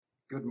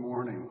Good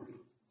morning.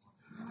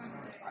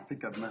 I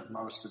think I've met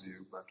most of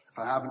you, but if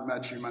I haven't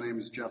met you, my name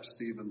is Jeff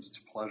Stevens. It's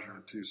a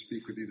pleasure to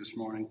speak with you this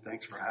morning.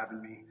 Thanks for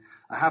having me.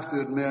 I have to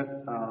admit,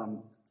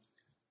 I'm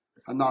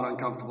not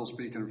uncomfortable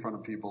speaking in front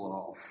of people at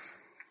all.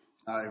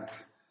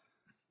 I've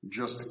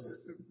just,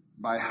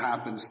 by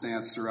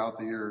happenstance throughout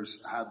the years,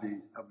 had the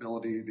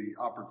ability,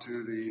 the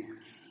opportunity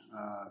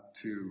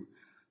to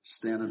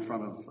stand in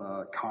front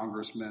of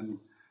congressmen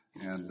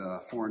and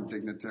foreign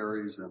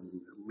dignitaries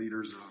and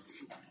leaders of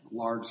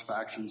large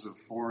factions of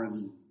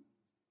foreign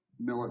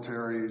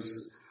militaries,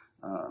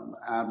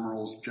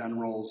 admirals,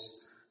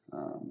 generals,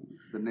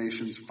 the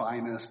nation's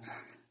finest.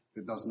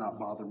 It does not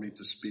bother me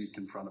to speak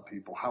in front of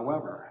people.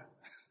 However,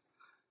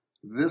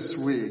 this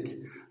week,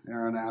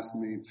 Aaron asked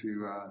me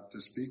to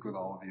speak with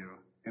all of you,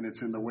 and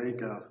it's in the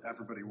wake of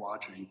everybody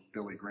watching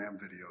Billy Graham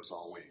videos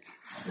all week.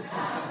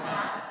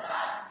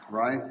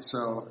 Right?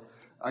 So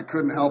I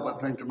couldn't help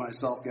but think to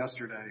myself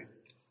yesterday,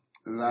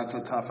 that's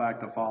a tough act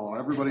to follow.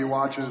 Everybody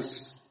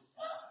watches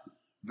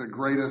the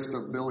greatest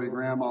of Billy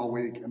Graham all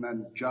week, and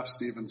then Jeff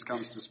Stevens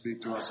comes to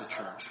speak to us at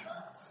church.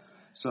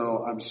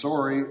 So I'm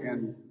sorry,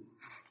 and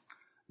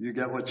you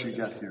get what you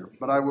get here.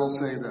 But I will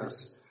say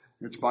this,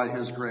 it's by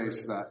his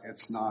grace that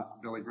it's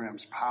not Billy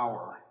Graham's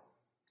power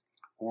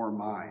or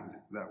mine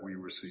that we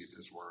receive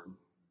his word.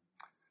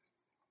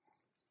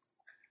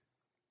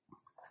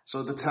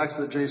 So the text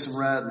that Jason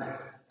read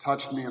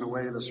touched me in a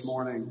way this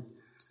morning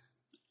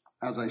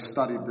as I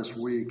studied this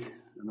week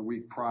and the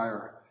week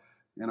prior,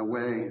 in a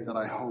way that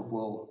I hope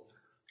will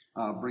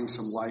bring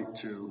some light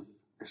to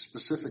a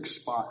specific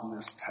spot in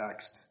this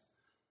text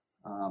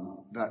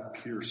that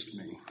pierced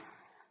me.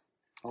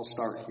 I'll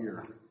start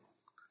here.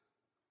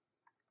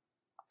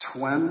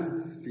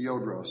 Twen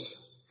Theodros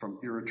from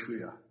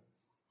Eritrea.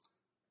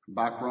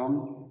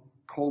 Bakram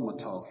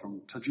Kolmatov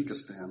from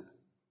Tajikistan.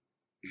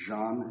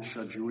 Jean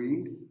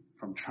Shajui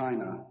from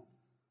China.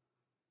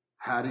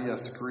 Hadi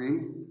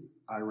Askri,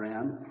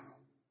 Iran.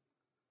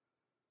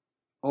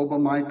 Oba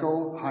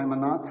Michael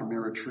Haimanot from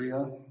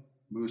Eritrea,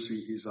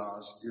 Musi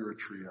Izaz,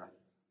 Eritrea,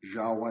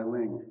 Zhao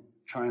Weiling,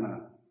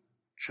 China,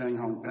 Cheng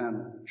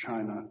Hongpen,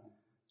 China,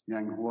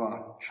 Yang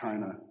Hua,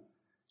 China,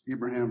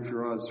 Ibrahim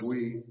Firaz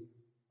Zui,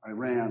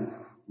 Iran,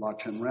 La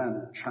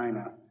Chenren,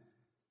 China,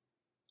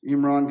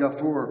 Imran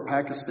Ghafoor,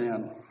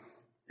 Pakistan,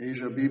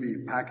 Asia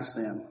Bibi,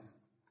 Pakistan,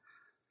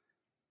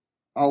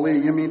 Ali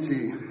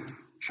Yamiti,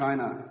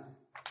 China,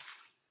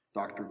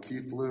 Dr.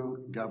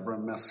 Kiflu Gabra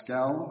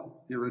Meskel,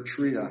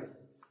 Eritrea,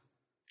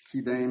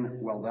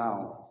 Kidane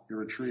Weldau,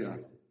 Eritrea.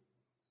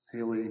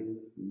 Haley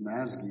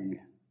Nazgi,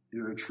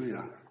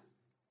 Eritrea.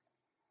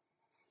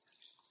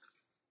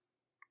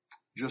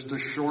 Just a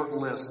short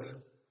list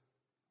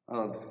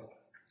of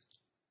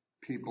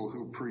people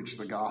who preach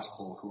the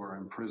gospel who are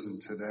in prison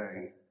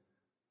today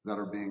that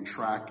are being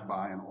tracked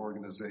by an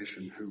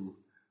organization who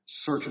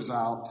searches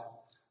out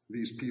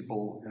these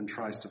people and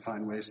tries to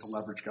find ways to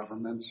leverage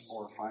governments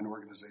or find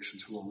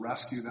organizations who will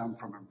rescue them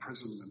from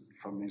imprisonment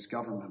from these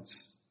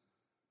governments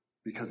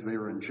because they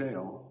were in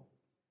jail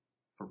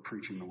for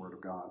preaching the word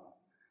of God.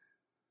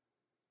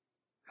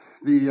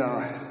 The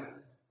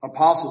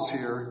apostles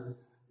here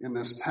in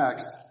this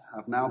text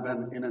have now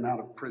been in and out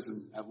of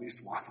prison at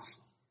least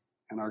once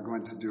and are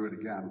going to do it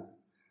again.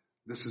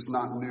 This is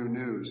not new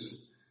news.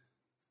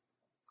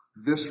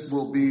 This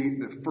will be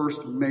the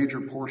first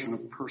major portion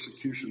of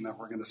persecution that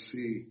we're going to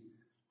see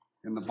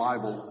in the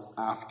Bible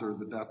after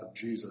the death of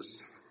Jesus.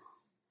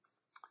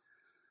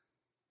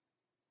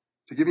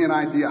 To give you an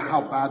idea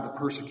how bad the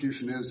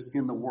persecution is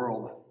in the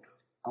world,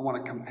 I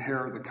want to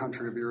compare the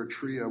country of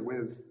Eritrea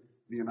with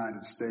the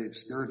United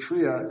States.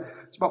 Eritrea,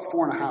 it's about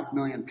 4.5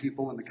 million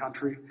people in the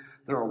country.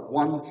 There are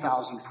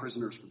 1,000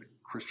 prisoners for the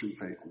Christian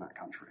faith in that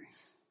country.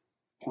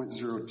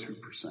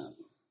 0.02%.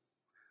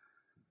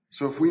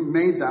 So if we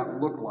made that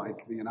look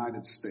like the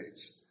United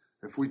States,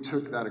 if we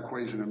took that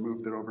equation and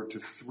moved it over to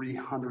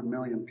 300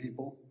 million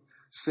people,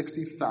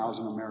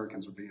 60,000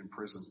 Americans would be in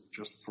prison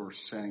just for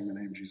saying the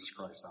name Jesus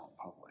Christ out in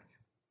public.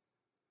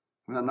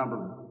 And that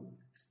number,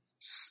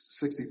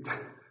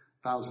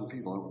 60,000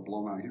 people, it would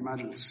blow my mind. Can you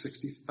imagine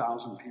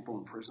 60,000 people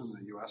in prison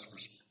in the U.S.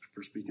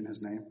 for speaking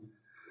his name?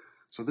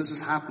 So this is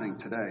happening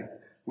today.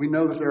 We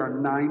know that there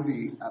are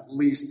at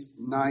least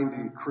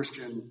 90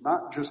 Christian,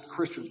 not just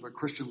Christians, but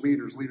Christian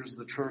leaders of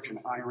the church in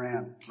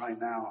Iran right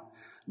now.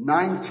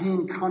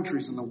 19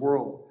 countries in the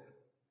world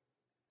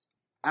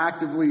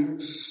actively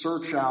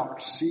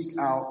seek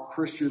out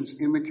Christians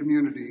in the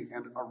community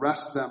and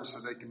arrest them so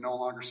they can no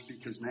longer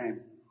speak his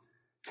name.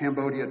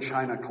 Cambodia,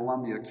 China,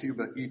 Colombia,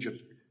 Cuba,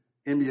 Egypt,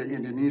 India,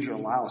 Indonesia,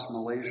 Laos,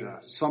 Malaysia,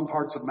 some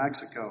parts of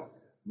Mexico,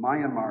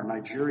 Myanmar,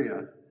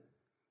 Nigeria,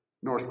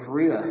 North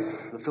Korea,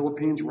 the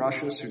Philippines,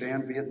 Russia,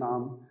 Sudan,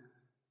 Vietnam,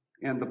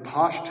 and the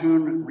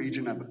Pashtun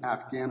region of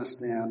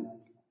Afghanistan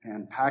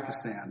and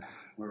Pakistan,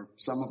 where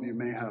some of you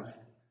may have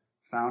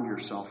found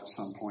yourself at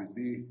some point,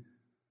 the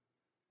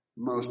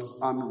most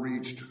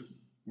unreached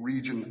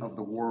region of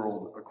the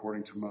world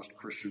according to most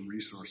Christian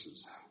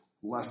resources.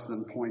 Less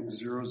than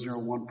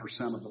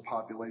 0.001% of the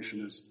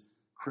population is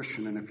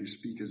Christian, and if you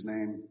speak his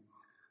name,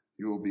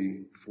 you will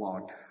be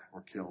flogged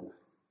or killed.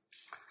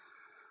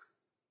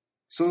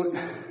 So,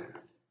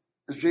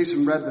 as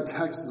Jason read the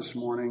text this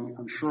morning,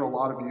 I'm sure a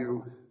lot of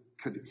you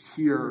could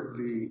hear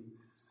the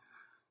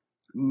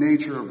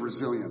nature of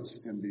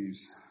resilience in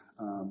these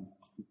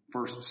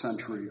first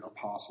century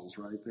apostles,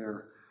 right?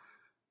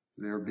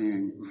 They're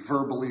being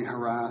verbally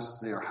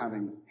harassed. They are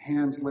having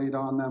hands laid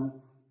on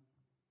them.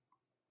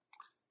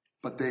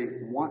 But they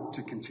want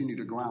to continue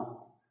to go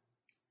out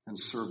and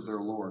serve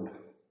their Lord.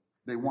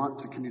 They want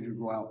to continue to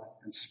go out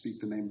and speak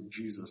the name of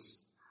Jesus.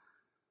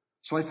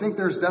 So I think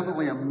there's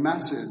definitely a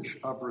message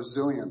of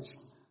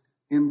resilience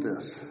in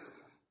this.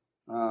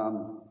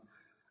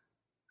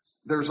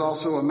 There's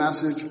also a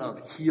message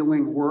of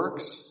healing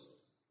works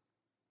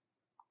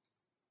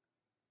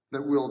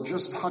that we'll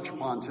just touch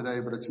upon today,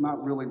 but it's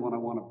not really what I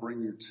want to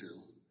bring you to.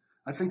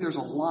 I think there's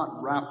a lot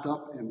wrapped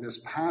up in this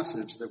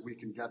passage that we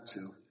can get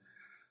to.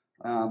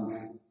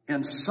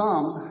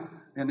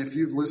 And if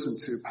you've listened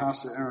to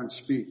Pastor Aaron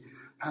speak,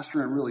 Pastor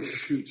Aaron really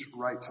shoots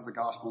right to the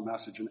gospel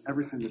message, and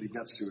everything that he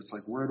gets to, it's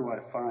like, where do I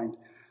find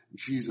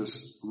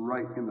Jesus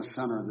right in the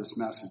center of this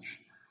message?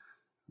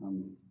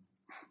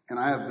 And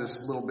I have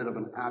this little bit of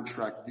an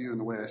abstract view in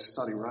the way I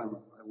study, where I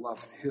love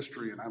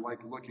history, and I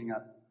like looking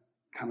at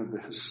kind of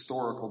the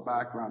historical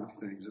background of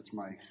things. It's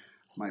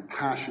my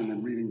passion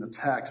in reading the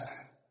text.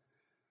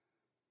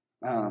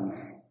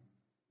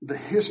 The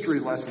history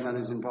lesson that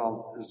is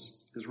involved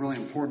is really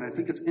important. I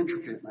think it's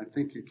intricate, and I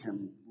think it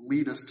can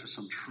lead us to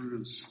some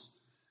truths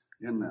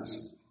in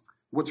this.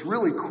 What's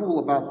really cool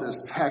about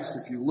this text,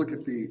 if you look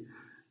at the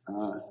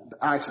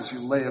Acts as you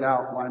lay it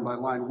out line by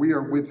line, we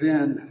are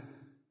within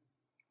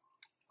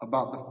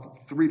about the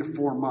 3 to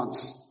 4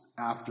 months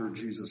after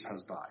Jesus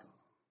has died.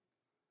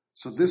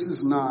 So this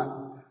is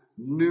not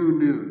new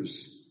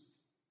news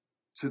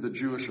to the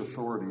Jewish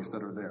authorities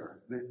that are there.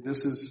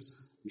 This is,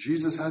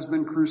 Jesus has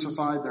been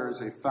crucified. There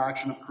is a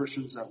faction of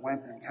Christians that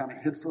went and kind of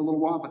hid for a little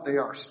while, but they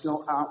are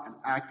still out and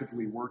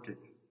actively working.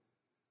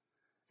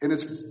 And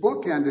it's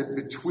bookended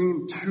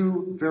between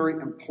two very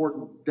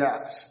important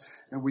deaths.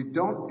 And we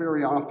don't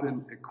very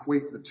often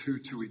equate the two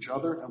to each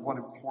other and what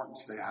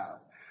importance they have.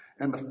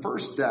 And the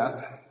first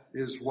death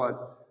is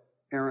what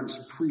Aaron's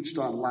preached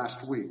on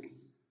last week,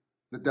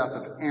 the death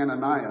of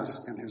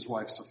Ananias and his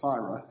wife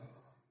Sapphira.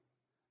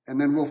 And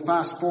then we'll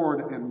fast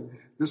forward, and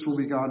this will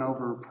be gone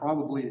over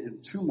probably in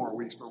 2 more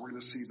weeks, but we're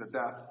going to see the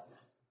death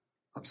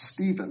of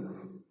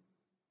Stephen.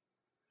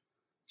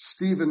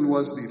 Stephen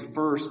was the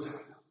first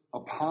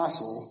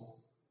apostle.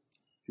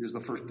 He was the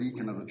first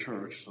deacon of the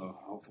church, so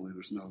hopefully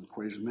there's no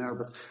equation there,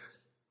 but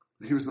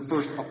he was the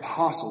first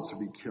apostle to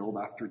be killed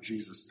after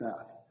Jesus'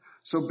 death.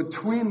 So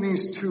between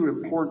these two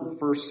important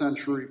first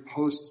century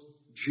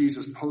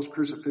post-Jesus,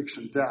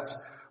 post-crucifixion deaths,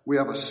 we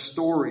have a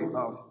story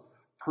of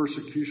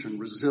persecution,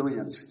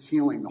 resilience,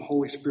 healing, the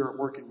Holy Spirit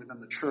working within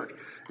the church.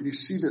 And you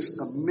see this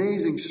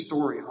amazing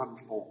story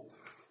unfold.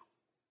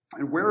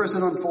 And where is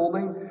it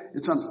unfolding?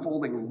 It's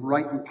unfolding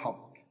right in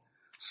public.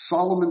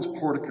 Solomon's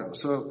portico.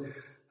 So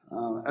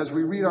as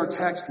we read our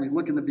text, we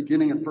look in the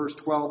beginning in verse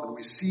 12, and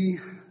we see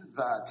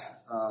that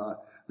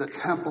the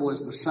temple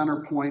is the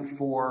center point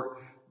for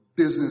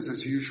business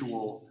as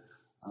usual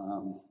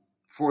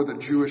for the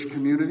Jewish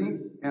community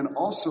and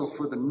also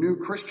for the new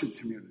Christian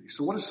community.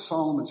 So what is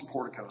Solomon's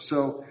portico?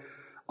 So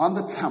on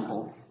the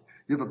temple,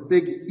 you have a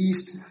big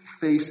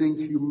east-facing,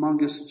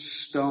 humongous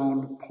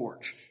stone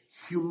porch.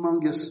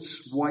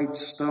 Humongous white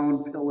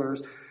stone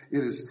pillars.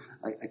 It is,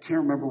 I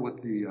can't remember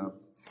what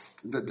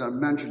the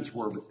dimensions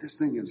were, but this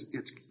thing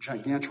it's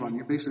gigantuan.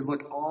 You basically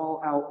look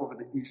all out over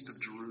the east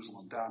of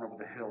Jerusalem, down over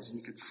the hills, and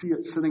you could see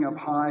it sitting up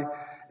high,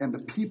 and the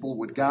people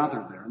would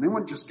gather there. And they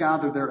wouldn't just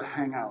gather there to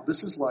hang out.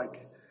 This is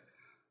like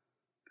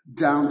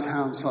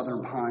downtown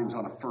Southern Pines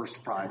on a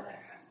first Friday.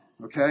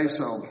 Okay,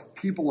 so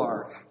people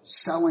are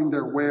selling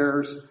their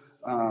wares.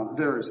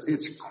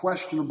 It's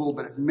questionable,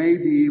 but it may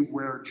be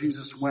where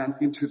Jesus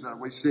went into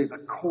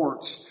the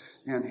courts,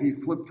 and he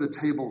flipped the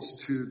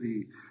tables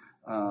to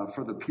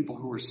for the people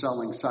who were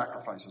selling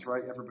sacrifices,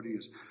 right? Everybody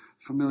is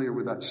familiar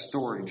with that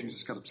story.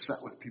 Jesus got upset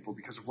with people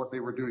because of what they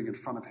were doing in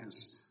front of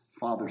his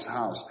Father's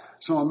house.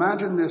 So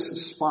imagine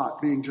this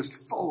spot being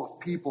just full of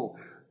people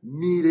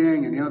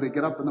meeting, and they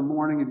get up in the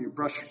morning and you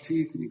brush your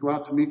teeth and you go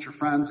out to meet your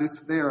friends.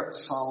 It's there at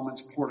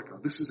Solomon's portico.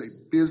 This is a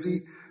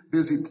busy,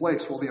 busy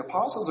place. Well, the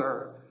apostles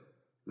are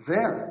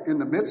there in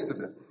the midst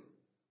of it,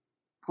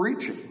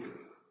 preaching.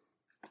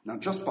 Now,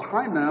 just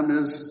behind them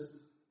is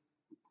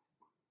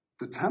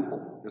the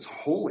temple. It's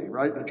holy,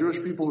 right? The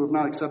Jewish people who have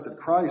not accepted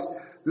Christ,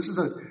 this is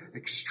an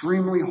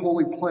extremely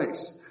holy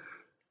place.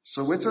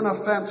 So it's an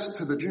offense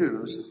to the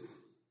Jews.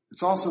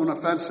 It's also an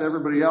offense to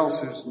everybody else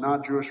who's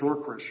not Jewish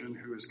or Christian,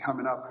 who is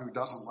coming up, who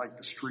doesn't like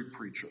the street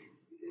preacher.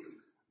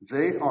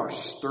 They are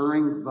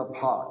stirring the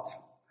pot.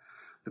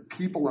 The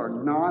people are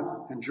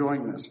not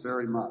enjoying this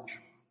very much.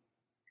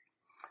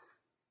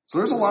 So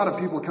there's a lot of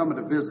people coming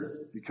to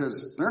visit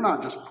because they're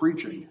not just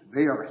preaching,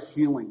 they are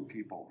healing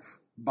people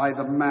by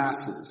the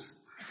masses.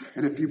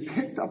 And if you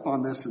picked up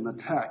on this in the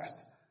text,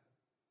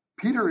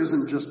 Peter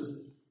isn't just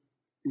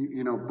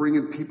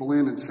bringing people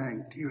in and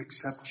saying, do you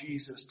accept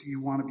Jesus? Do you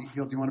want to be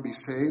healed? Do you want to be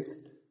saved?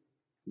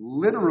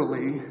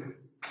 Literally,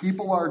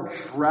 people are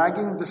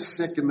dragging the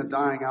sick and the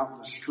dying out in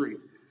the street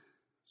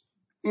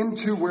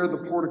into where the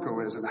portico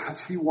is. And as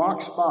he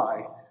walks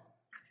by,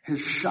 his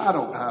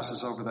shadow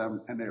passes over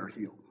them and they are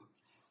healed.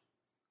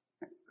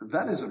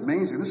 That is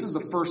amazing. This is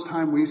the first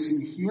time we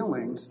see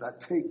healings that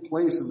take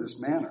place in this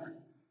manner.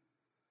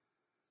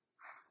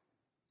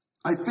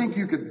 I think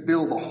you could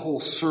build a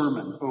whole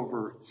sermon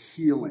over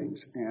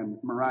healings and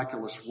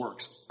miraculous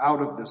works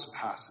out of this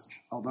passage.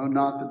 Although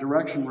not the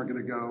direction we're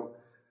going to go,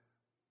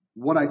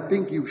 what I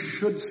think you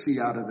should see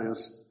out of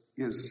this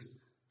is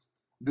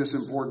this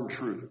important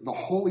truth. The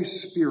Holy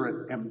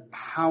Spirit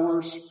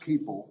empowers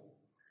people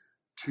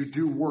to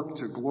do work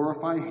to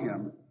glorify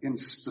Him in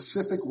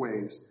specific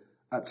ways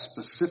at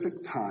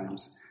specific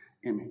times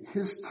in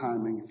His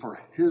timing for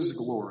His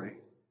glory.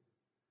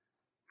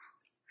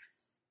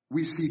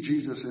 We see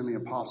Jesus in the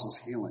apostles'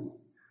 healing.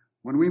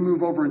 When we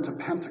move over into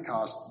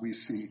Pentecost, we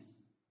see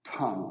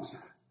tongues.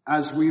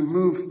 As we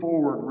move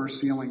forward, we're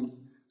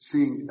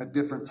seeing a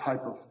different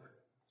type of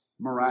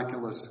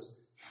miraculous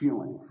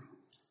healing.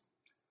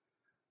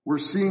 We're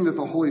seeing that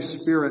the Holy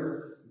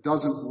Spirit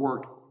doesn't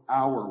work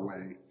our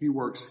way. He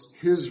works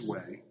His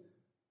way,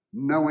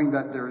 knowing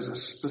that there is a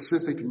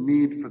specific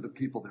need for the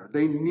people there.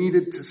 They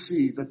needed to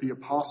see that the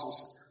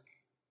apostles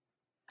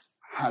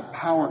had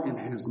power in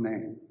His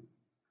name.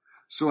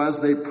 So as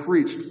they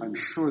preached, I'm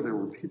sure there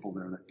were people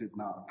there that did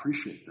not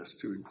appreciate this,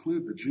 to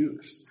include the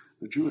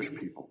Jewish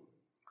people.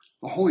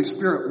 The Holy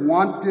Spirit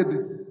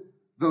wanted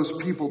those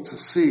people to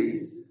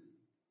see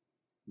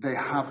they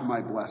have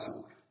my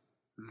blessing.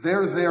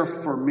 They're there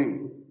for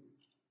me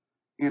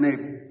in a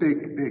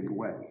big, big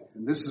way.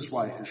 And this is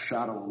why His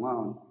shadow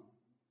alone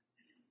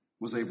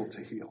was able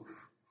to heal.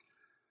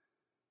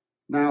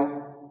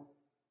 Now,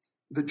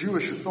 the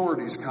Jewish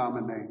authorities come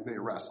and they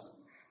arrest them.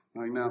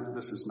 Like, no,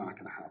 this is not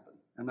going to happen.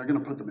 And they're going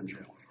to put them in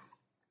jail.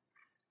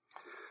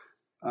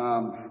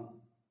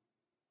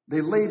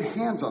 They laid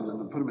hands on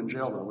them and put them in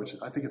jail, though, which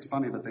I think it's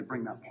funny that they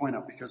bring that point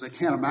up, because I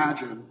can't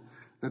imagine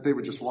that they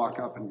would just walk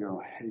up and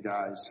go, hey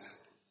guys,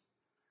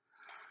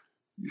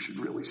 you should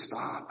really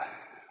stop.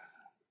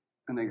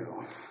 And they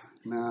go,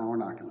 no, we're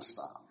not going to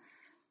stop.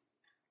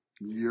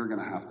 You're going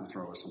to have to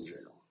throw us in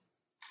jail.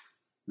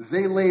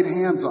 They laid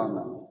hands on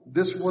them.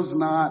 This was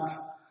not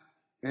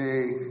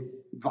a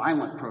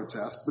violent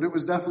protest, but it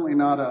was definitely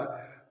not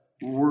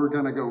we're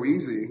going to go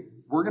easy.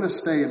 We're going to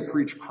stay and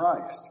preach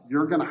Christ.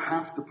 You're going to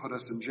have to put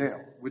us in jail,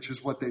 which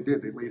is what they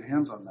did. They laid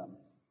hands on them.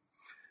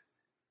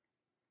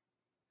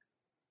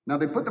 Now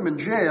they put them in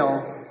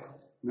jail,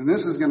 and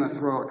this is going to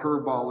throw a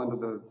curveball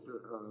into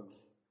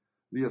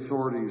the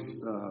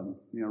authorities,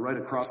 right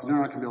across. They're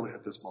not going to be able to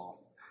hit this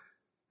ball.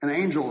 An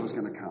angel is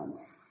going to come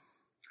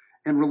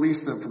and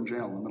release them from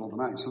jail in the middle of the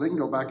night so they can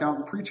go back out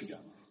and preach again.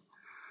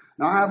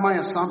 Now, I have my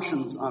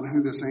assumptions on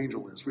who this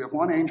angel is. We have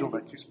one angel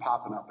that keeps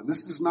popping up, and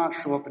this does not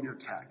show up in your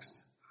text.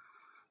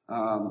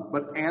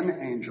 But an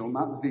angel,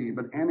 not the,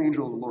 but an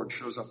angel of the Lord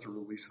shows up to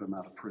release them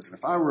out of prison.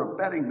 If I were a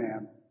betting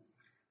man,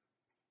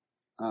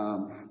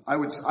 I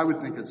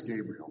would think it's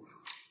Gabriel.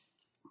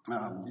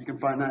 You can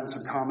find that in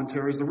some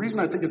commentaries. The reason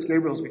I think it's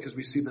Gabriel is because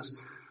we see this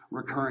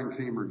recurring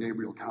theme where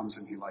Gabriel comes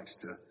and he likes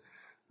to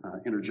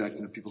interject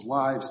into people's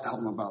lives, tell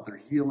them about their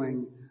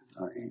healing.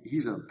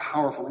 He's a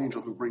powerful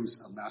angel who brings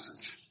a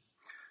message.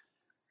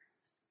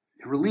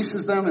 He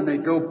releases them and they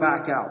go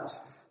back out.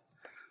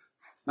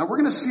 Now we're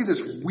going to see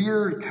this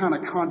weird kind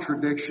of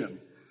contradiction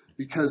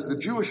because the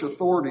Jewish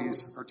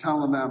authorities are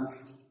telling them,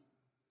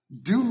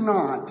 do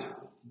not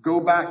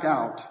go back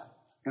out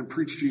and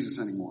preach Jesus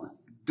anymore.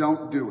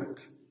 Don't do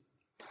it.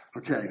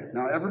 Okay,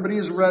 now everybody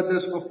has read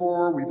this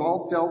before. We've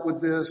all dealt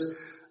with this.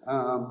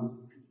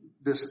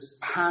 This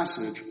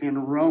passage in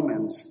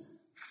Romans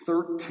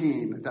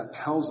 13 that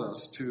tells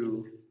us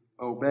to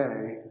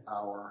obey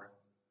our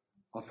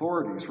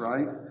authorities,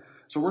 right?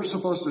 So we're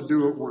supposed to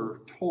do what we're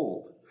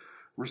told.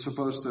 We're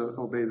supposed to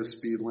obey the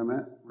speed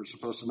limit. We're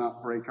supposed to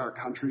not break our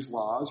country's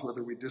laws,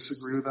 whether we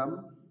disagree with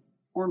them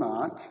or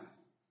not.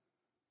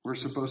 We're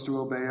supposed to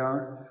obey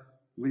our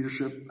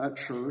leadership at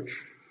church.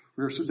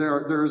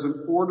 There is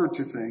an order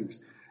to things,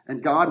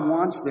 and God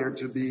wants there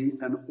to be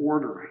an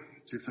order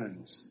to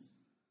things.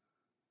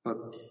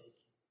 But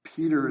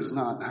Peter is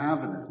not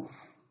having it.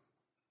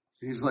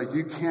 He's like,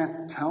 you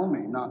can't tell me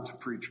not to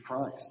preach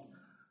Christ.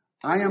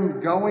 I am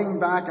going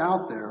back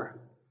out there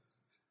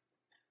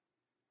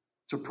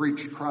to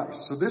preach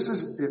Christ. So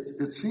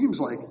it seems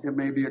like it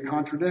may be a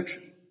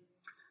contradiction.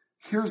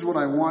 Here's what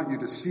I want you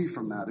to see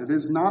from that. It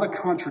is not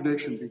a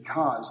contradiction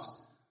because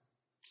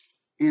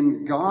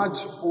in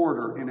God's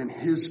order and in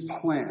His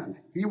plan,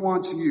 He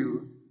wants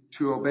you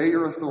to obey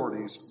your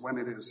authorities when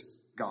it is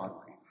godly.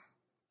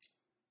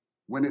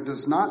 When it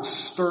does not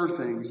stir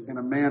things in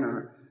a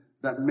manner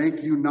that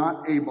make you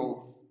not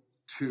able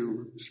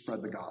to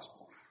spread the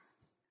gospel.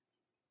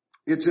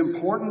 It's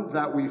important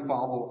that we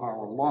follow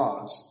our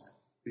laws,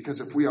 because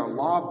if we are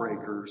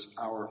lawbreakers,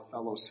 our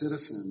fellow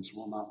citizens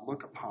will not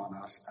look upon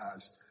us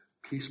as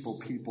peaceful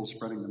people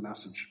spreading the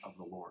message of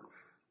the Lord.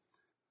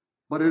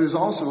 But it is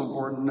also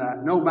important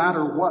that no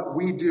matter what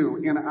we do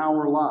in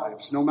our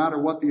lives, no matter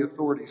what the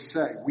authorities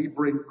say, we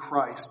bring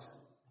Christ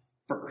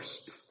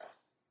first,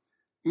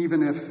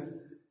 even if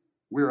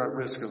we're at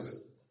risk of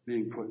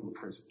being put in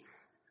prison.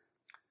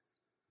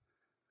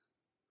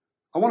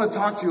 I want to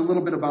talk to you a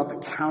little bit about the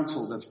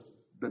council that's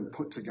been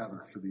put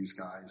together for these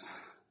guys.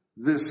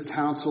 This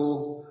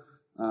council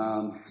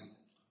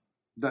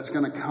that's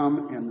going to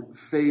come and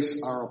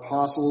face our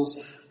apostles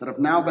that have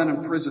now been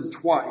in prison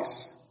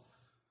twice,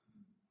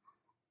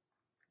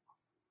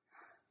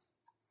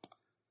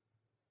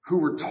 who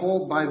were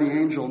told by the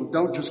angel,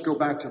 don't just go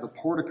back to the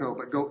portico,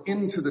 but go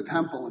into the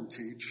temple and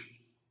teach.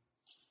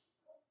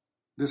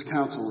 This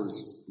council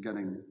is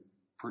getting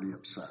pretty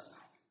upset.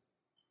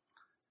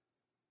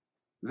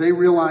 They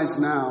realize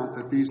now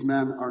that these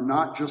men are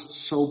not just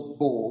so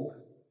bold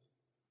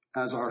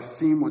as our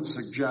theme would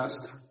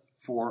suggest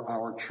for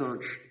our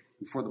church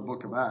and for the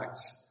book of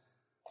Acts,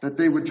 that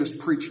they would just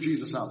preach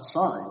Jesus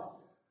outside,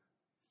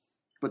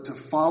 but to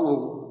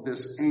follow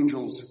this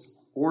angel's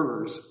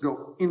orders,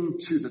 go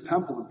into the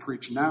temple and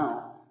preach.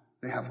 Now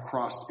they have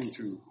crossed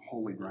into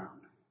holy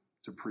ground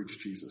to preach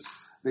Jesus.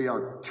 They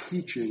are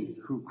teaching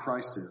who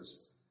Christ is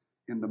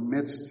in the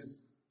midst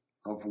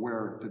of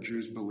where the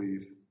Jews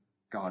believe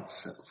God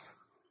sits.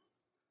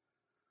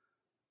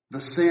 The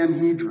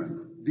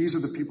Sanhedrin, these are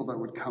the people that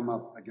would come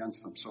up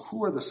against them. So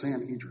who are the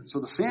Sanhedrin? So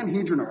the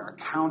Sanhedrin are a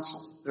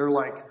council. They're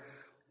like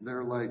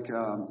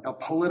a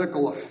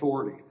political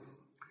authority.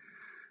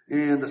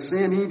 And the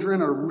Sanhedrin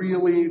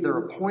they're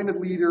appointed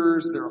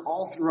leaders. They're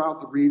all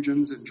throughout the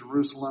regions in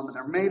Jerusalem, and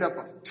they're made up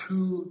of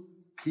two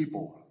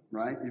people,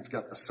 right? You've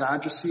got the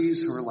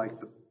Sadducees, who are like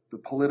the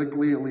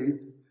politically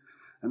elite,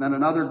 and then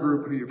another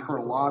group who you've heard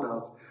a lot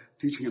of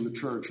teaching in the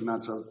church, and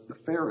that's the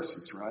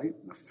Pharisees, right?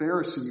 The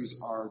Pharisees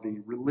are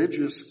the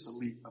religious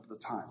elite of the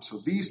time. So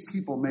these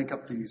people make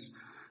up these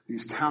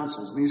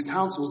councils. And these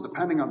councils,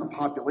 depending on the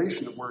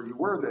population of where you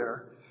were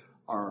there,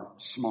 are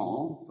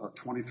small, about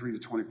 23 to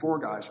 24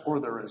 guys, or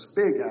they're as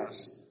big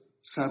as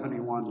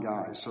 71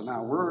 guys. So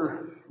now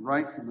we're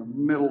right in the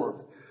middle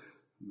of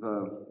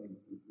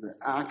the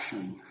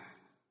action,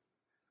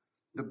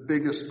 the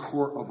biggest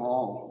court of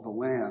all, the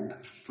land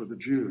for the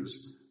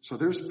Jews. So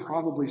there's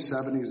probably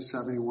 70 to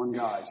 71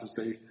 guys as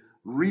they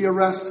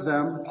rearrest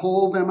them,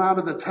 pull them out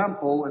of the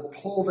temple, and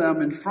pull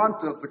them in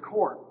front of the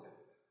court.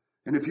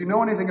 And if you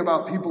know anything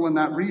about people in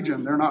that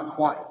region, they're not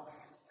quiet.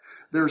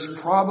 There's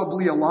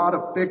probably a lot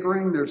of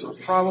bickering. There's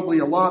probably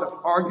a lot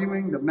of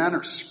arguing. The men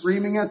are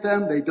screaming at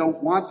them. They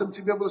don't want them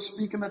to be able to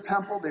speak in the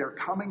temple. They are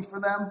coming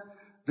for them.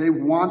 They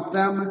want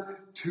them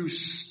to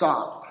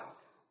stop.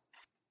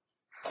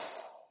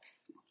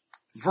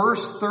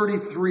 Verse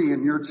 33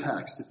 in your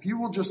text, if you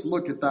will just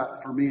look at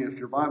that for me, if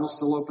your Bible's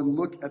still open,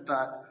 look at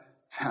that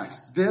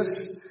text.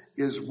 This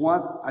is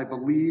what I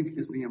believe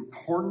is the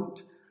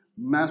important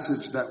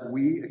message that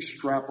we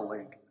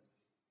extrapolate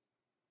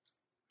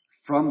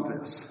from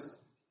this.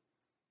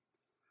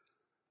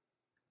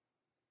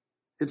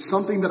 It's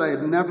something that I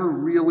had never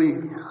really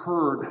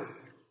heard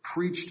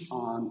preached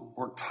on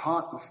or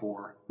taught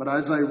before. But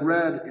as I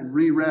read and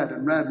reread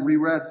and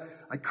reread,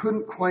 I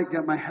couldn't quite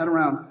get my head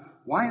around,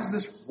 why is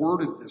this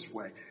worded this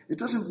way? It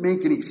doesn't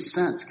make any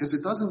sense, because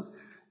it doesn't,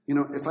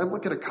 if I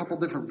look at a couple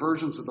different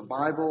versions of the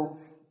Bible,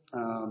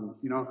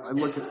 I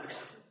look at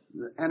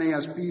the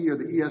NASB or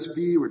the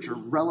ESV, which are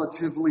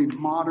relatively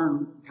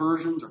modern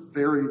versions, are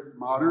very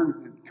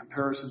modern in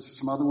comparison to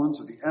some other ones,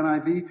 or the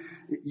NIV,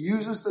 it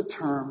uses the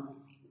term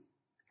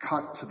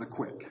cut to the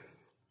quick.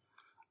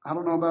 I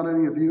don't know about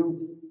any of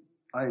you.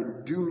 I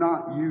do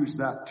not use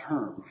that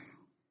term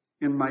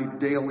in my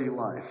daily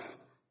life.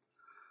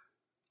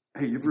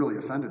 Hey, you've really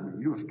offended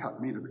me. You have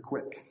cut me to the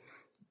quick.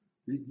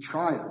 You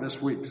try it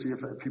this week. See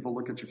if people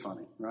look at you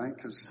funny, right?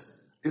 Because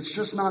it's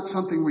just not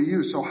something we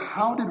use. So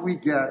how did we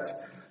get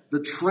the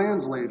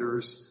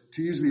translators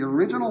to use the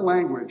original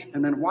language?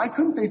 And then why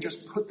couldn't they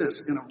just put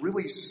this in a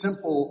really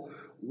simple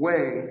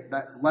way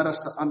that led us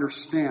to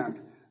understand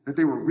that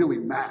they were really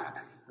mad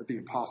at the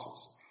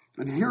apostles?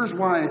 And here's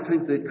why I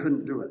think they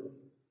couldn't do it.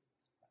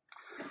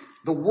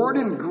 The word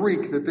in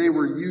Greek that they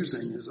were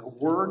using is a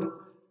word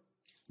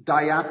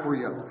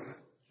diaprio.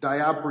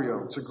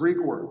 Diaprio. It's a Greek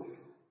word.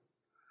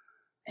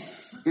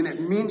 And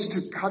it means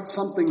to cut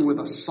something with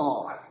a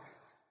saw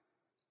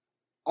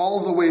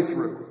all the way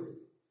through.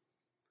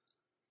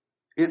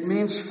 It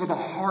means for the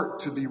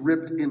heart to be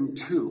ripped in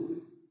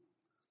two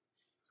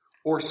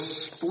or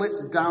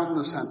split down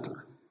the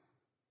center.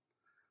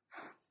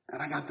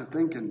 And I got to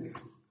thinking,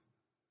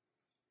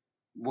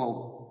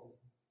 well,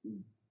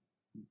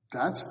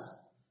 that's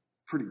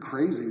pretty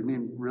crazy. I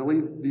mean,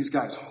 really? These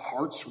guys'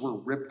 hearts were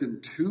ripped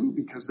in two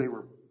because they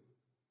were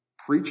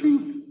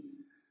preaching?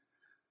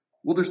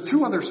 Well, there's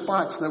two other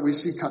spots that we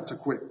see cut to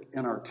quick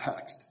in our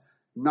text.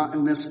 Not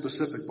in this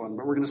specific one,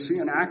 but we're going to see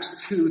in Acts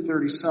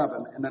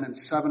 2:37 and then in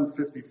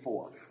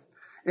 7:54.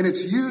 And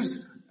it's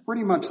used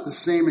pretty much the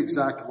same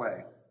exact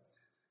way.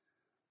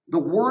 The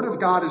word of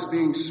God is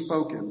being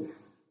spoken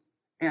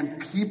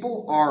and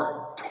people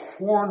are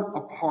torn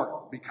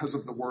apart because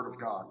of the word of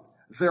God.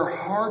 Their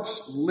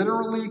hearts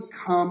literally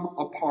come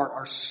apart,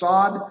 are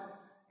sawed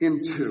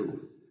in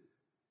two.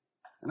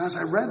 And as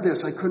I read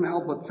this, I couldn't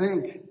help but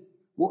think,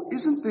 well,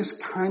 isn't this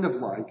kind of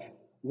like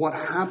what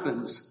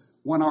happens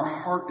when our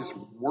heart is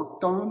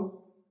worked on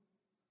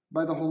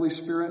by the Holy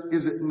Spirit?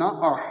 Is it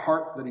not our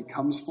heart that he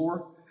comes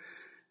for?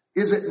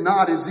 Is it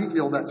not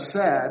Ezekiel that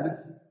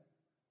said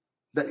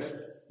that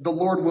the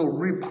Lord will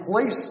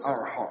replace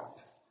our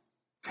heart?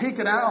 Take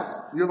it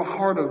out. You have a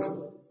heart of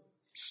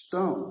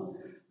stone.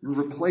 And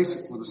replace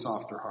it with a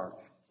softer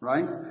heart,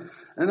 right?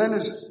 And then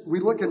as we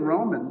look in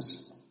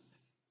Romans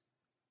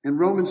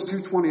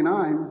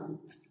 2:29,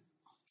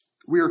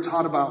 we are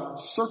taught about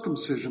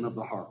circumcision of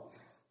the heart.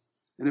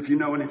 And if you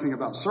know anything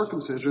about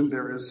circumcision,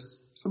 there is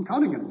some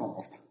cutting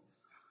involved.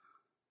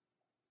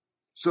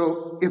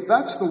 So if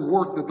that's the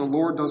work that the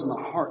Lord does in the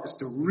heart, is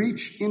to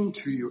reach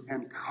into you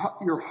and cut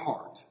your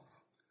heart,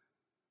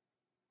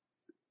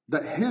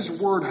 that his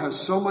word has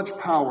so much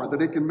power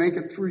that it can make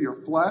it through your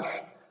flesh,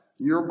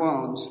 your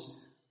bones,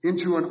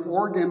 into an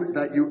organ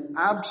that you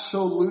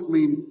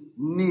absolutely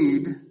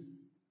need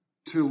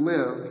to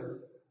live,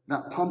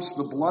 that pumps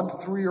the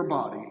blood through your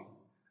body,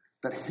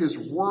 that his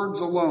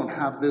words alone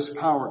have this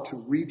power to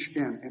reach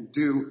in and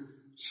do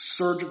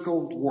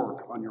surgical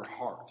work on your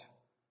heart,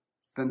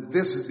 then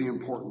this is the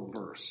important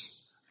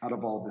verse out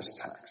of all this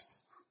text.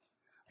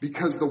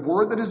 Because the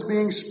word that is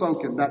being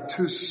spoken, that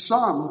to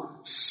some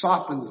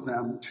softens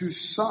them, to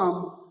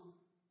some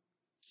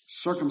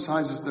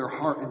circumcises their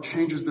heart and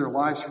changes their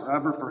lives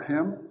forever for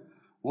him,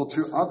 well,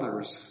 to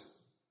others,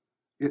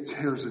 it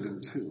tears it in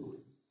two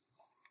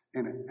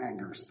and it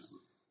angers them.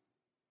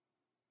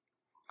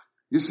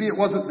 You see, it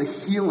wasn't the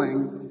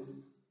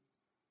healing,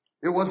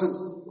 it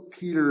wasn't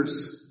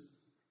Peter's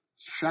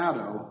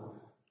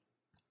shadow,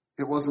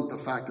 it wasn't the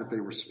fact that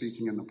they were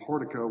speaking in the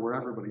portico where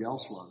everybody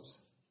else was.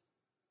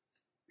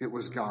 It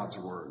was God's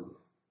word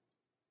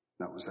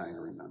that was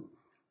angering them.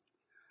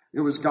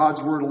 It was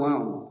God's word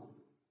alone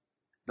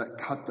that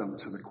cut them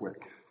to the quick.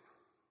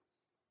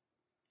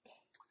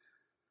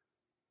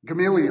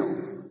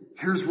 Gamaliel,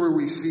 here's where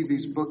we see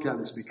these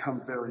bookends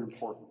become very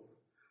important.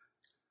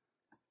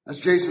 As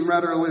Jason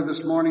read earlier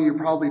this morning, you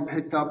probably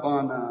picked up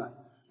on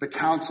the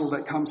council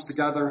that comes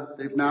together.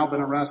 They've now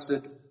been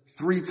arrested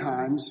 3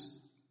 times.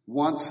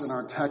 Once in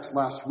our text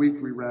last week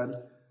we read.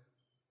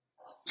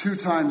 2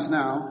 times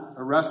now,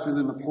 arrested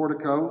in the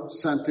portico,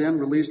 sent in,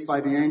 released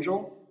by the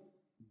angel,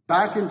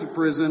 back into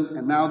prison,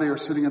 and now they are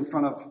sitting in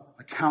front of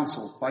a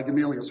council by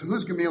Gamaliel. So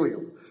who's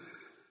Gamaliel?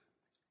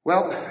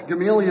 Well,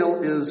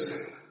 Gamaliel is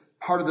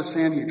part of the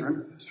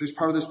Sanhedrin, so he's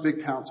part of this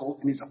big council,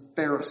 and he's a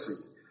Pharisee.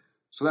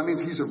 So that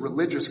means he's a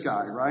religious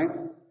guy, right?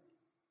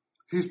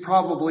 He's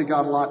probably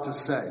got a lot to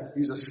say.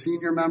 He's a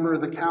senior member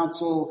of the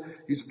council.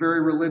 He's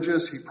very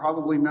religious. He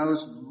probably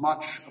knows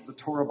much of the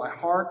Torah by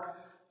heart.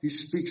 He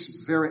speaks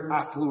very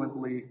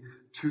affluently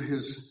to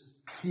his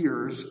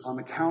peers on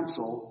the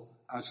council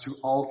as to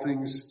all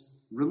things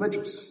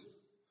religious.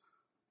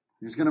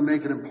 He's going to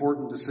make an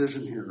important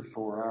decision here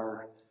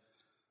for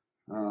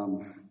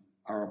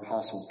our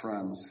apostle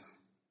friends.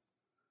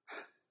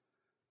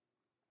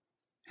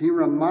 He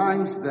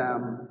reminds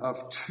them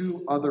of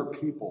 2 other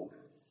people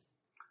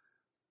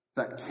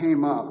that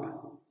came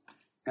up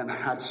and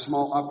had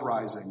small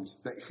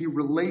uprisings that he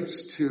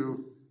relates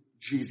to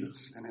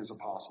Jesus and his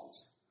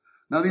apostles.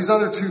 Now these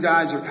other 2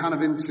 guys are kind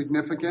of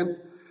insignificant.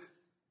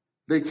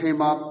 They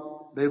came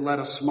up, they led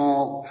a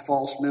small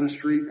false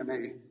ministry, and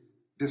they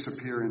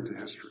disappear into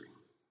history.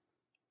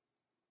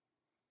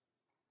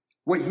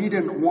 What he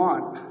didn't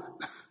want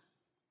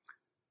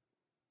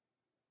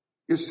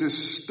is to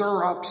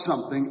stir up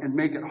something and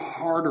make it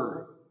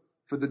harder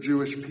for the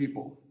Jewish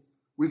people.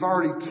 We've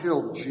already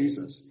killed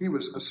Jesus. He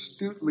was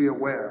astutely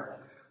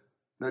aware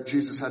that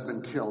Jesus had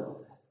been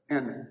killed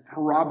and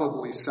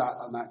probably sat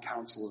on that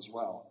council as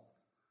well.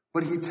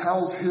 But he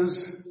tells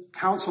his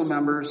council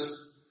members,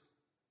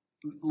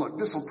 look,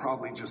 this will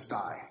probably just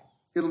die.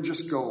 It'll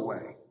just go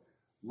away.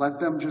 Let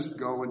them just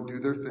go and do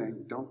their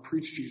thing. Don't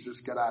preach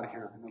Jesus. Get out of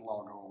here and it'll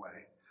all go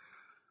away.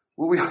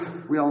 Well,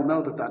 we all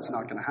know that that's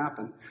not going to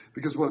happen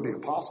because what do the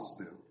apostles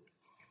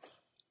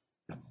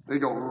do? They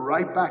go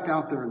right back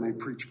out there and they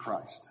preach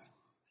Christ.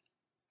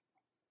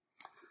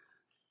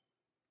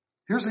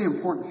 Here's the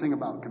important thing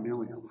about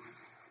Gamaliel.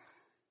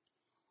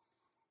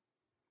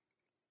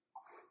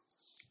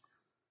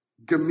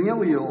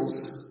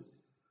 Gamaliel's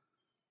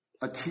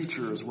a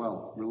teacher as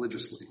well,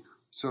 religiously.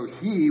 So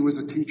he was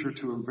a teacher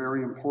to a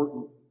very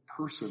important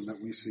person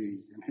that we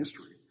see in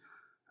history,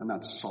 and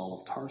that's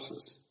Saul of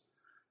Tarsus,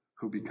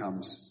 who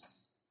becomes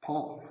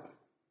Paul.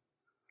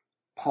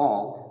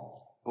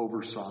 Paul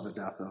oversaw the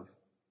death of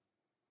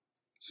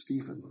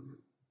Stephen,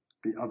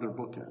 the other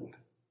bookend.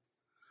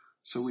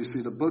 So we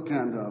see the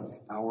bookend of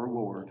our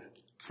Lord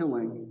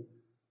killing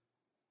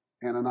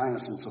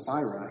Ananias and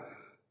Sapphira,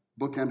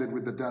 bookended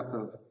with the death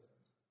of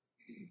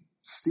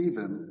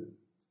Stephen,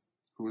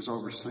 who was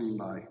overseen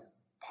by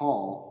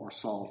Paul, or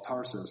Saul of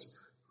Tarsus,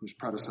 whose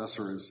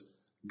predecessor is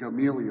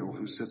Gamaliel,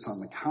 who sits on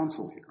the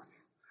council here.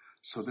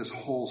 So this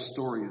whole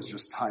story is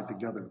just tied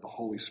together with the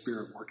Holy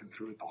Spirit working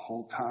through it the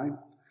whole time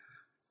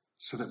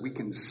so that we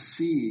can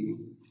see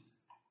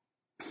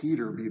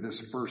Peter be this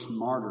first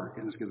martyr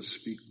and is going to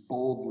speak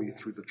boldly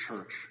through the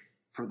church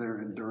for their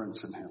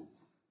endurance in him.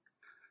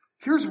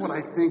 Here's what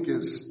I think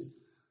is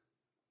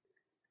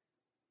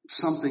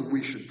something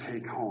we should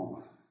take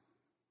home.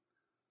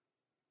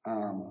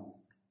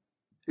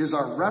 Is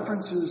our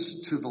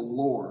references to the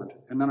Lord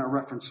and then our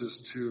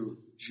references to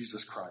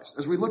Jesus Christ.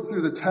 As we look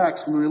through the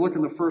text, when we look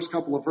in the first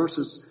couple of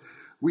verses,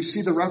 we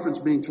see the reference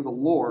being to the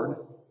Lord,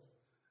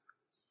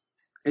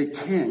 a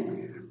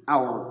king,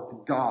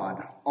 our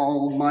God,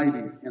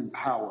 almighty in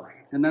power.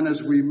 And then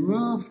as we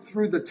move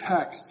through the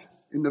text,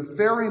 in the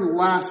very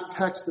last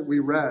text that we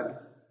read,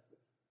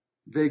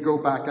 they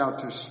go back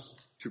out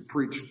to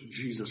preach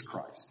Jesus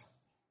Christ.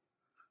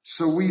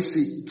 So we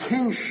see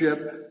kingship,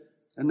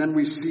 and then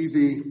we see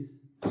the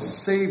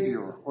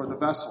Savior or the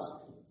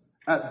vessel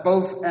at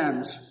both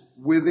ends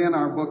within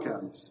our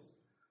bookends.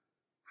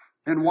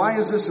 And why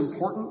is this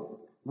important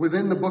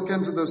within the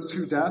bookends of those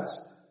two deaths?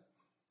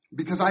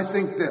 Because I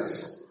think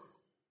this.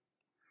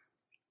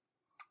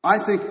 I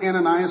think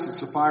Ananias and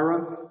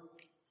Sapphira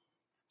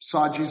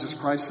saw Jesus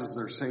Christ as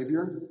their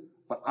Savior,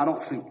 but I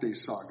don't think they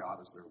saw God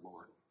as their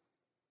Lord.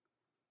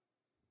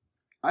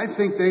 I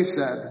think they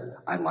said,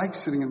 I like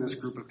sitting in this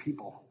group of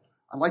people.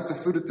 I like the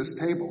food at this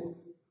table.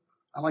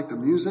 I like the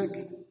music.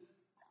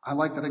 I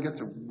like that I get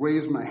to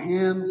raise my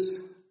hands.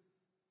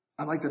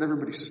 I like that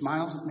everybody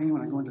smiles at me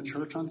when I go into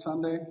church on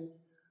Sunday.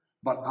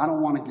 But I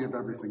don't want to give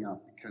everything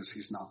up because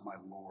he's not my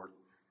Lord.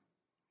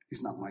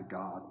 He's not my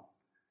God.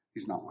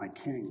 He's not my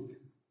King.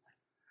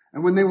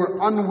 And when they were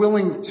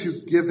unwilling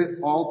to give it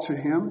all to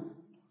him,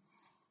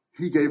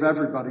 he gave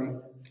everybody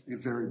a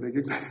very big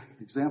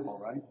example,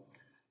 right?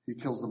 He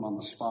kills them on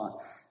the spot.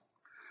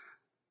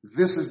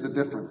 This is the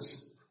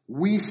difference.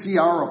 We see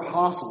our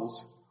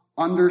apostles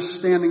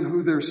understanding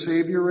who their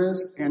Savior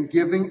is and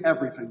giving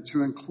everything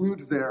to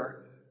include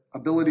their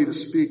ability to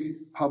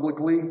speak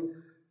publicly,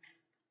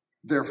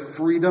 their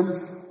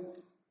freedom,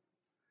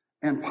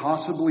 and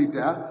possibly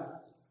death,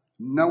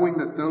 knowing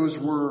that those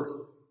were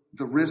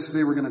the risks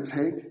they were going to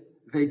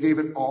take. They gave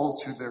it all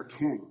to their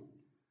King.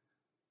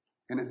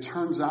 And it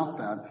turns out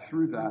that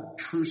through that,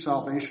 true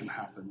salvation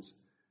happens.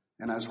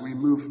 And as we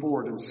move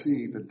forward and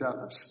see the death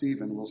of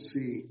Stephen, we'll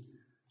see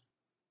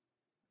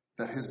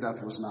that his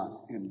death was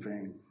not in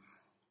vain.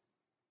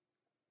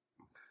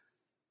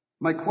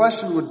 My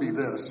question would be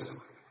this.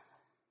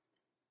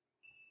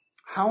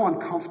 How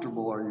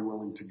uncomfortable are you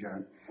willing to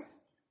get?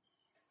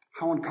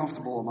 How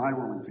uncomfortable am I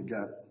willing to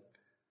get?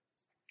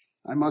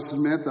 I must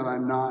admit that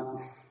I'm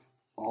not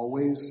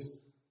always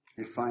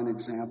a fine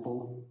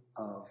example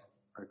of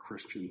a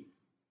Christian.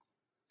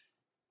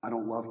 I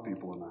don't love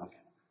people enough.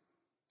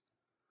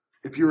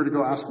 If you were to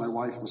go ask my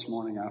wife this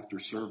morning after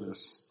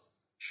service,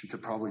 she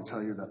could probably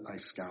tell you that I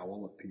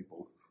scowl at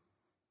people.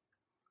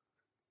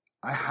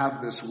 I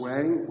have this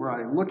way where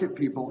I look at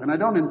people, and I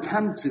don't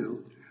intend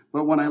to,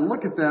 but when I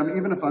look at them,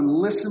 even if I'm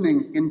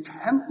listening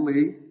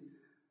intently,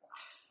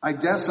 I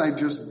guess I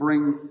just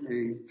bring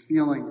a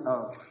feeling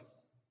of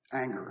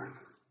anger.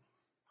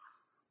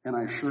 And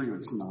I assure you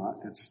it's not.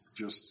 It's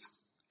just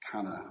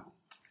kind of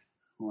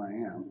who I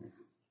am.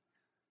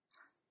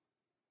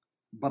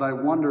 But I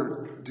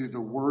wonder, do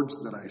the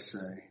words that I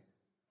say,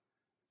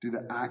 do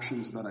the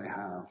actions that I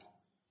have,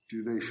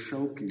 do they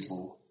show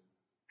people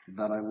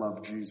that I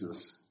love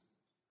Jesus?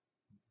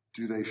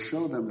 Do they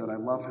show them that I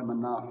love him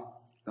enough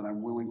that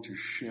I'm willing to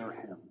share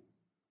him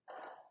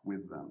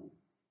with them?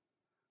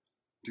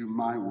 Do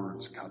my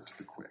words cut to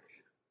the quick?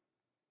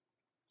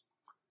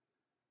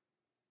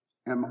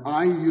 Am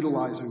I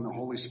utilizing the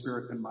Holy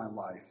Spirit in my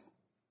life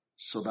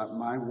so that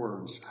my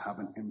words have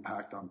an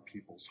impact on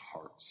people's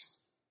hearts?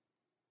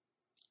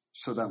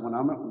 So that when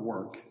I'm at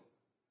work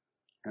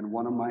and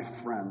one of my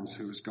friends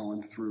who is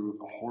going through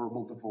a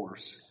horrible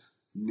divorce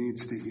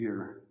needs to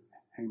hear,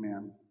 hey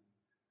man,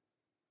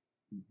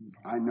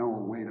 I know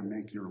a way to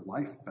make your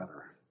life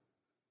better.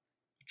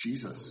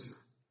 Jesus.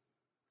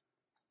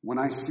 When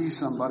I see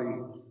somebody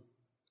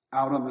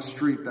out on the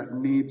street that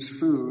needs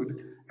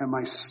food, am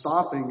I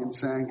stopping and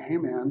saying, hey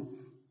man,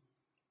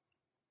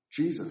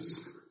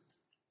 Jesus?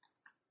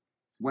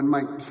 When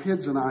my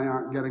kids and I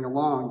aren't getting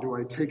along, do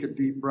I take a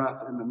deep breath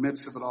in the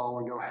midst of it all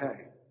and go,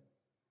 hey,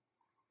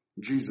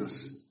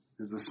 Jesus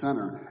is the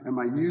center? Am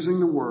I using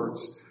the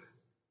words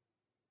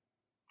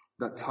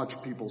that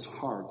touch people's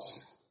hearts?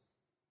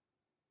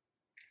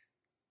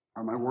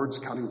 Are my words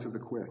cutting to the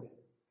quick?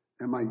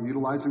 Am I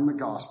utilizing the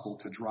gospel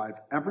to drive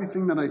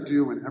everything that I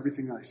do and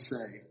everything that I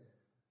say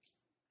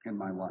in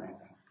my life?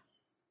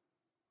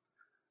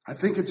 I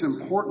think it's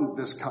important,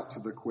 this cut to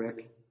the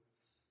quick,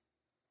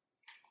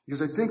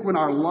 because I think when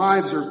our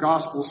lives are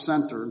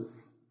gospel-centered,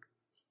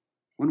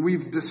 when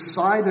we've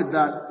decided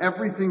that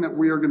everything that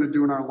we are going to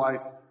do in our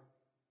life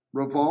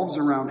revolves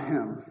around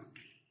him,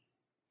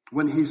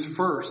 when he's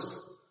first,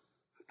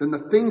 then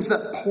the things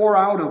that pour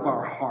out of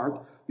our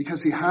heart,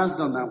 because he has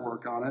done that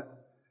work on it,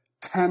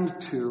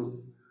 tend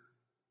to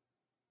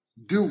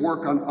do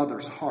work on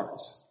others'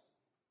 hearts.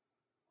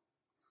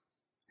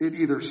 It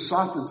either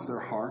softens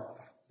their heart,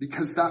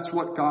 because that's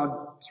what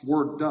God's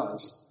word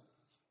does.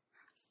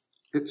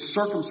 It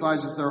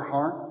circumcises their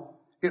heart.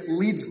 It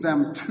leads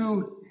them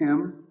to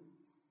him.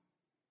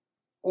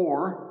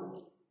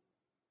 Or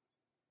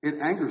it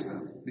angers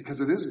them,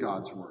 because it is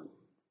God's word.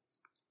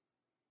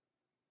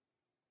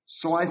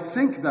 So I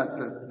think that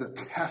the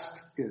test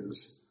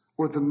is,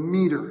 or the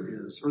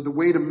meter is, or the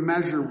way to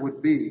measure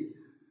would be,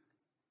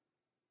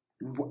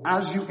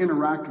 as you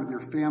interact with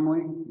your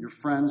family, your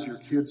friends, your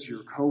kids,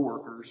 your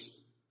coworkers,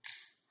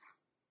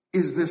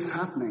 is this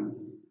happening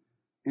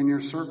in your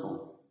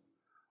circle?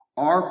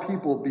 Are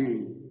people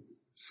being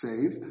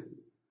saved,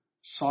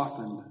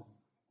 softened,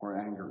 or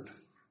angered?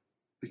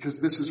 Because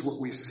this is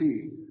what we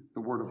see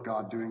the Word of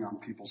God doing on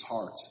people's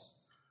hearts.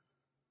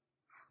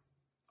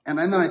 And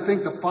then I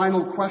think the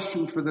final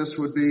question for this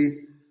would be,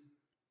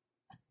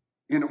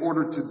 in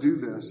order to do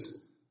this,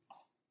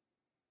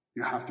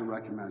 you have to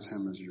recognize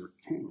him as your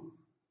king.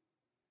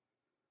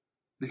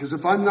 Because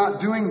if I'm not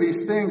doing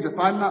these things, if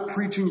I'm not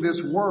preaching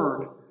this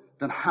word,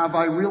 then have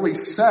I really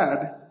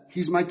said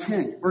he's my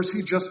king? Or is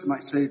he just my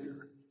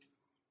savior?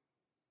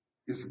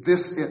 Is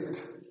this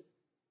it?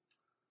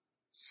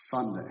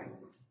 Sunday.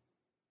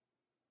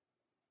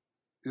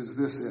 Is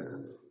this it?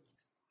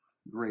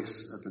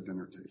 Grace at the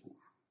dinner table.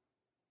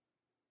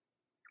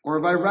 Or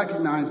have I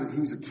recognized that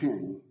he's a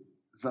king,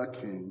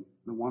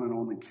 the one and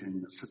only king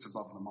that sits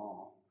above them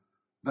all,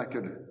 that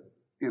could,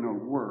 in a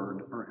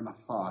word or in a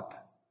thought,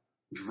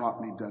 drop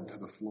me dead to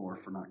the floor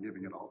for not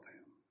giving it all to him?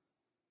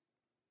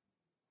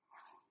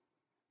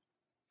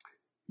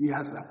 He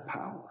has that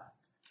power.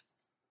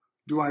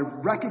 Do I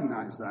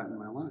recognize that in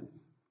my life?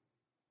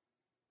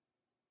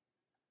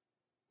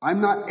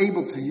 I'm not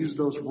able to use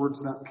those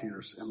words that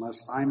pierce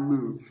unless I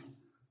move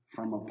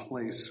from a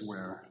place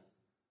where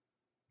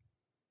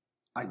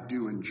I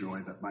do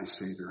enjoy that my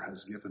Savior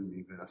has given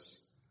me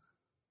this,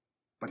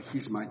 but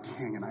he's my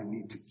king and I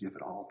need to give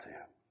it all to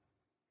him.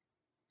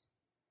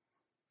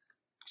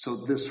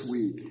 So this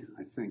week,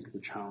 I think the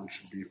challenge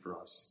should be for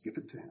us, give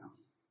it to him.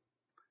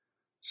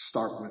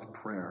 Start with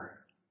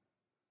prayer,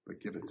 but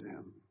give it to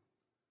him.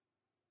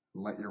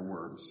 Let your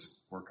words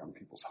work on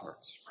people's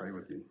hearts. Pray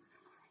with me.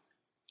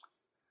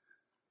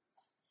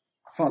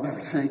 Father,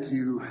 thank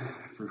you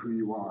for who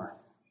you are.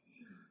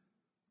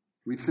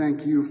 We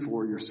thank you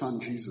for your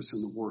son Jesus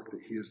and the work that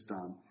he has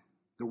done.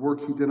 The work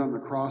he did on the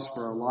cross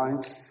for our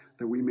lives,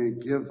 that we may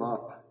give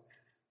up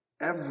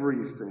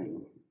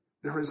everything.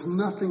 There is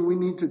nothing we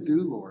need to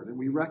do, Lord, and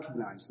we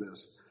recognize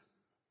this.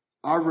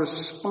 Our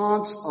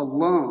response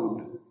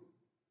alone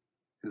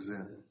is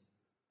it,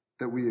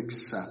 that we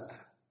accept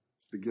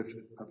the gift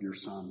of your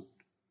son.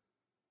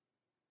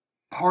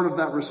 Part of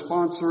that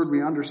response, Lord,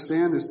 we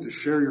understand is to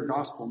share your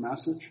gospel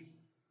message.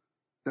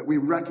 That we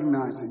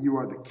recognize that you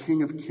are the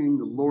King of Kings,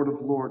 the Lord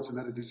of Lords, and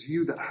that it is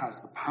you that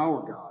has the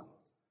power, God.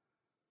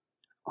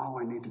 All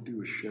I need to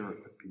do is share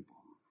it with people.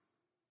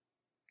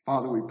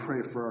 Father, we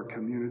pray for our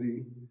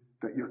community,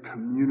 that your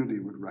community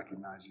would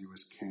recognize you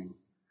as King.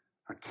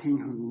 A King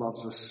who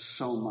loves us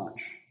so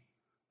much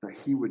that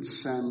he would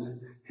send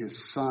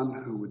his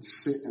son who would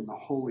sit in the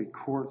holy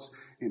courts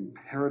in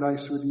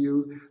paradise with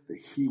you, that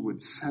he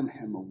would send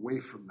him away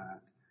from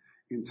that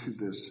into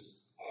this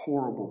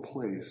horrible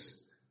place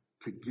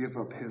to give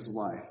up his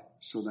life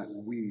so that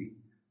we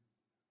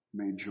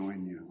may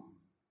join you.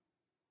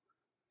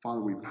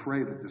 Father, we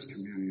pray that this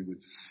community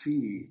would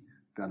see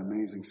that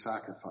amazing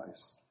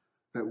sacrifice,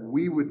 that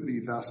we would be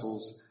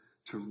vessels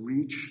to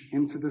reach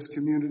into this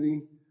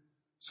community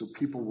so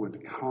people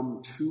would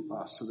come to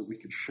us so that we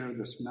could share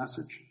this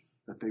message,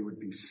 that they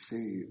would be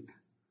saved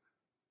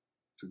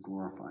to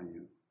glorify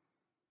you.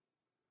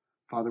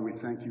 Father, we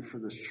thank you for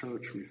this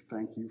church. We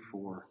thank you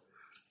for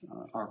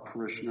our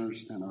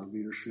parishioners and our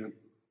leadership.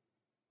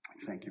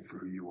 Thank you for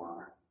who you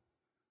are.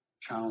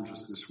 Challenge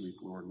us this week,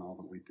 Lord, in all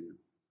that we do.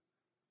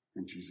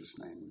 In Jesus'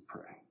 name we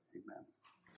pray. Amen.